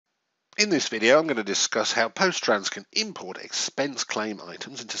In this video, I'm going to discuss how PostTrans can import expense claim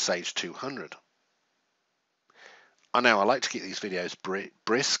items into Sage 200. I like to keep these videos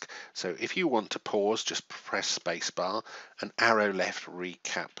brisk, so if you want to pause, just press spacebar and arrow left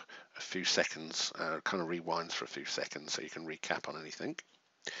recap a few seconds, kind of rewinds for a few seconds so you can recap on anything.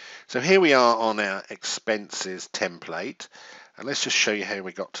 So here we are on our expenses template, and let's just show you how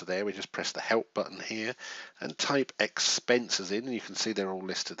we got to there. We just press the help button here and type expenses in, and you can see they're all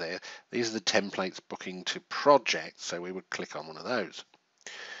listed there. These are the templates booking to projects, so we would click on one of those.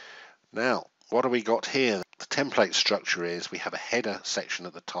 Now, what have we got here? The template structure is we have a header section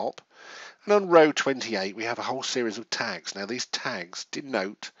at the top, and on row 28 we have a whole series of tags. Now these tags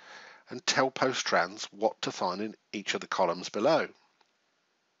denote and tell PostTrans what to find in each of the columns below.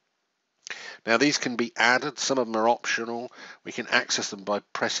 Now these can be added, some of them are optional. We can access them by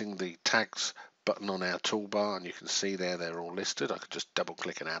pressing the tags button on our toolbar, and you can see there they're all listed. I could just double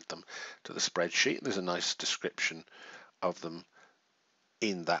click and add them to the spreadsheet. There's a nice description of them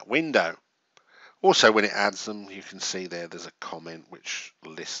in that window. Also, when it adds them, you can see there's a comment which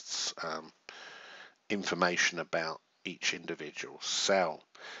lists information about each individual cell.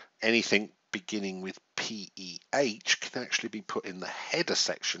 Anything beginning with PEH can actually be put in the header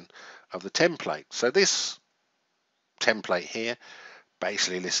section of the template. So this template here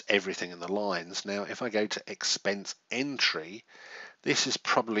basically lists everything in the lines. Now if I go to expense entry, this is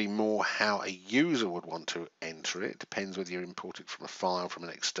probably more how a user would want to enter it. Depends whether you import it from a file, from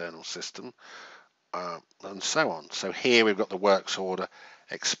an external system, and so on. So here we've got the works order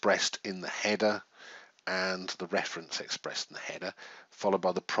expressed in the header and the reference expressed in the header, followed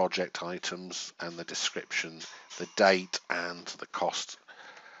by the project items and the description, the date and the costs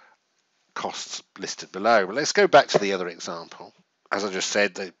listed below. But let's go back to the other example. As I just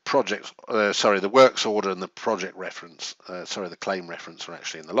said, the the works order and the project reference, the claim reference are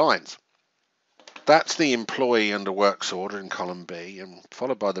actually in the lines. That's the employee under works order in column B, and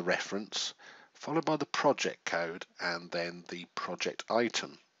followed by the reference, followed by the project code, and then the project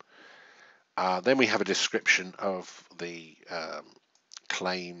item. Then we have a description of the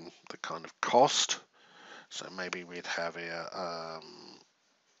claim, the kind of cost. So maybe we'd have here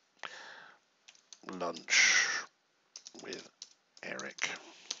lunch with Eric.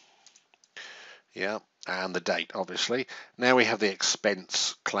 Yeah, and the date, obviously. Now we have the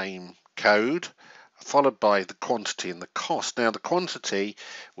expense claim code, followed by the quantity and the cost. Now the quantity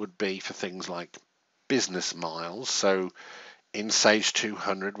would be for things like business miles. So in Sage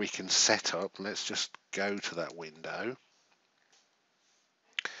 200 we can set up, let's just go to that window.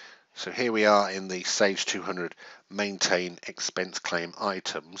 So here we are in the Sage 200 maintain expense claim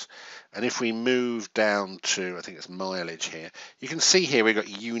items, and if we move down to, I think it's mileage here, you can see here we've got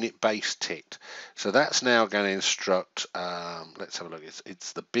unit base ticked. So that's now going to instruct, let's have a look,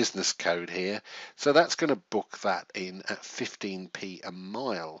 it's the business code here. So that's going to book that in at 15p a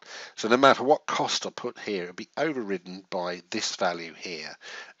mile. So no matter what cost I put here, it'll be overridden by this value here,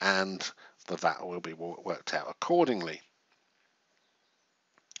 and the VAT will be worked out accordingly.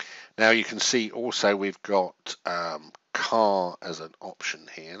 Now you can see also we've got car as an option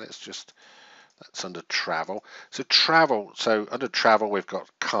here. That's under travel. So under travel we've got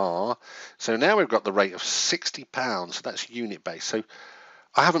car. So now we've got the rate of £60. So that's unit based. So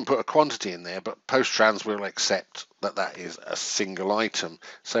I haven't put a quantity in there, but PostTrans will accept that that is a single item.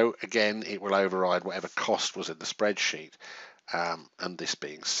 So again, it will override whatever cost was in the spreadsheet, and this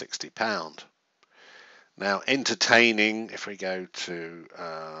being £60. Now entertaining, if we go to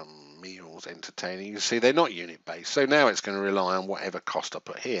meals entertaining, you can see they're not unit based. So now it's going to rely on whatever cost I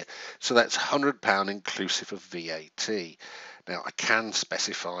put here. So that's £100 inclusive of VAT. Now I can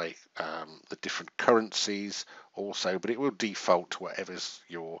specify the different currencies also, but it will default to whatever's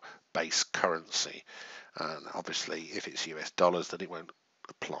your base currency. And obviously if it's US dollars, then it won't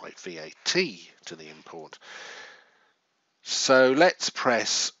apply VAT to the import. So let's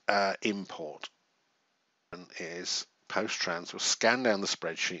press import. Is PostTrans will scan down the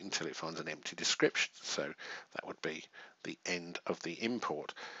spreadsheet until it finds an empty description. So that would be the end of the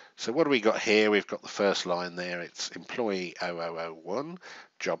import. So what do we got here? We've got the first line there. It's employee 0001,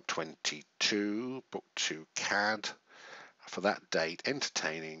 job 22, book to CAD for that date,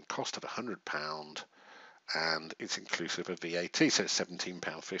 entertaining, cost of £100, and it's inclusive of VAT. So it's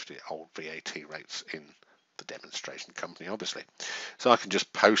 £17.50, old VAT rates in the demonstration company, obviously. So I can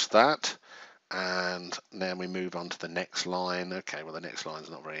just post that. And then we move on to the next line. Okay, well the next line is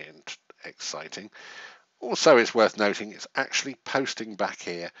not very exciting. Also, it's worth noting it's actually posting back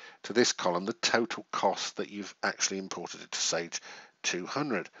here to this column the total cost that you've actually imported it to Sage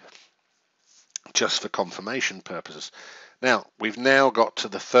 200, just for confirmation purposes. Now, we've now got to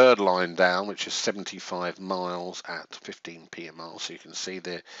the third line down, which is 75 miles at 15p a mile. So you can see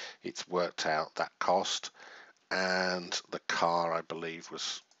there it's worked out that cost. And the car, I believe,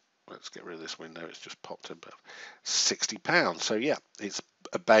 was, let's get rid of this window, it's just popped in, but £60. So yeah, it's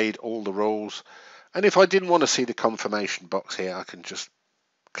obeyed all the rules. And if I didn't want to see the confirmation box here, I can just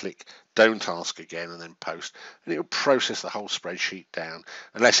click don't ask again and then post, and it'll process the whole spreadsheet down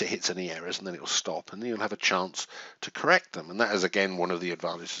unless it hits any errors, and then it'll stop and you'll have a chance to correct them. And that is again one of the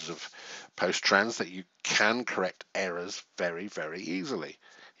advantages of PostTrans, that you can correct errors very, very easily.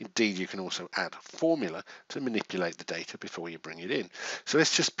 Indeed, you can also add a formula to manipulate the data before you bring it in. So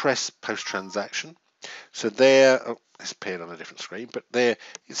let's just press post transaction. So there, oh, it's appeared on a different screen, but there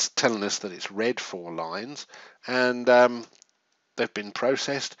it's telling us that it's read 4 lines, and they've been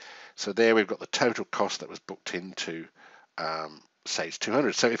processed. So there we've got the total cost that was booked into Sage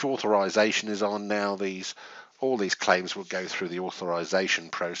 200. So if authorization is on now, all these claims will go through the authorization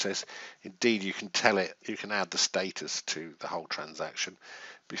process. Indeed, you can tell it, you can add the status to the whole transaction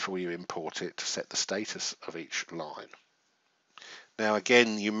before you import it to set the status of each line. Now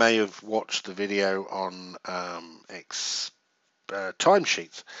again, you may have watched the video on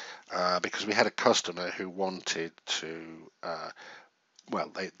timesheets because we had a customer who wanted to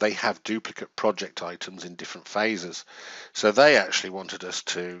well, they have duplicate project items in different phases. So they actually wanted us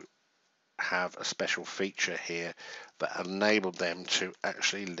to have a special feature here that enabled them to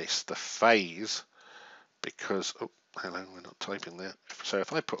actually list the phase, because, oh, hello, we're not typing there. So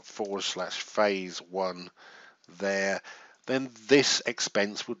if I put /phase1 there, then this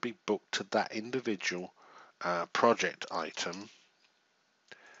expense would be booked to that individual project item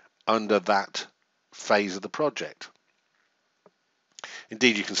under that phase of the project.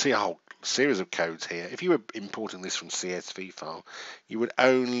 Indeed, you can see a whole series of codes here. If you were importing this from CSV file, you would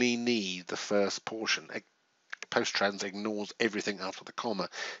only need the first portion. PostTrans ignores everything after the comma.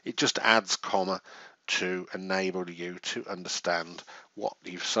 It just adds comma to enable you to understand what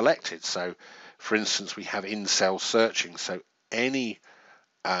you've selected. So, for instance, we have in-cell searching. So any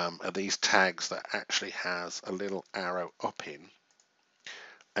of these tags that actually has a little arrow up in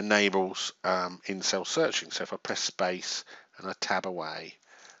enables in-cell searching. So if I press space and I tab away,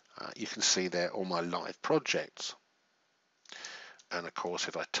 you can see there all my live projects. And of course,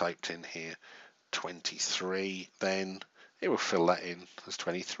 if I typed in here 23, then it will fill that in as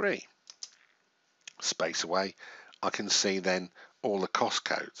 23. Space away, I can see then all the cost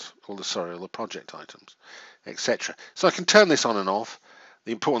codes, all the project items, etc. So I can turn this on and off.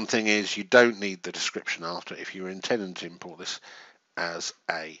 The important thing is you don't need the description after if you're intending to import this as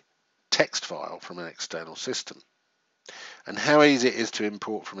a text file from an external system. And how easy it is to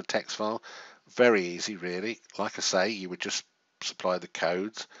import from a text file? Very easy, really. Like I say, you would just supply the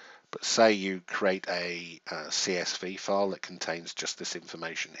codes, but say you create a CSV file that contains just this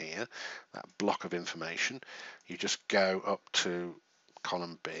information here, that block of information. You just go up to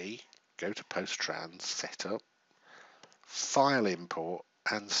column B, go to PostTrans, Setup, File Import,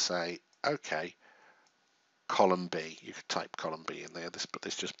 and say, OK, column B. You could type column B in there, but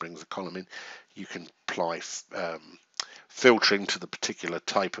this just brings the column in. You can apply filtering to the particular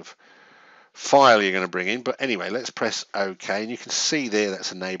type of file you're going to bring in. But anyway, let's press OK, and you can see there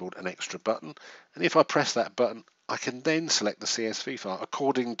that's enabled an extra button. And if I press that button, I can then select the CSV file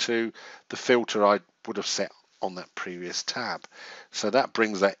according to the filter I would have set on that previous tab. So that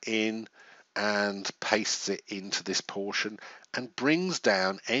brings that in and pastes it into this portion and brings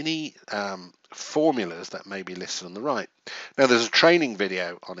down any formulas that may be listed on the right. Now there's a training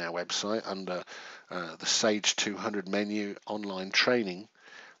video on our website under the Sage 200 menu, online training,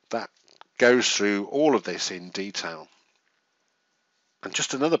 that goes through all of this in detail. And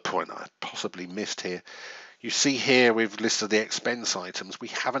just another point I possibly missed here, you see here we've listed the expense items. We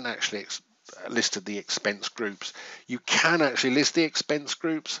haven't actually listed the expense groups. You can actually list the expense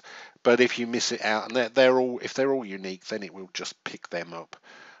groups, but if you miss it out, and if they're all unique, then it will just pick them up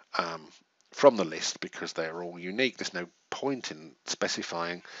from the list because they're all unique. There's no point in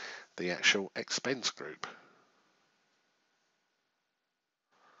specifying the actual expense group.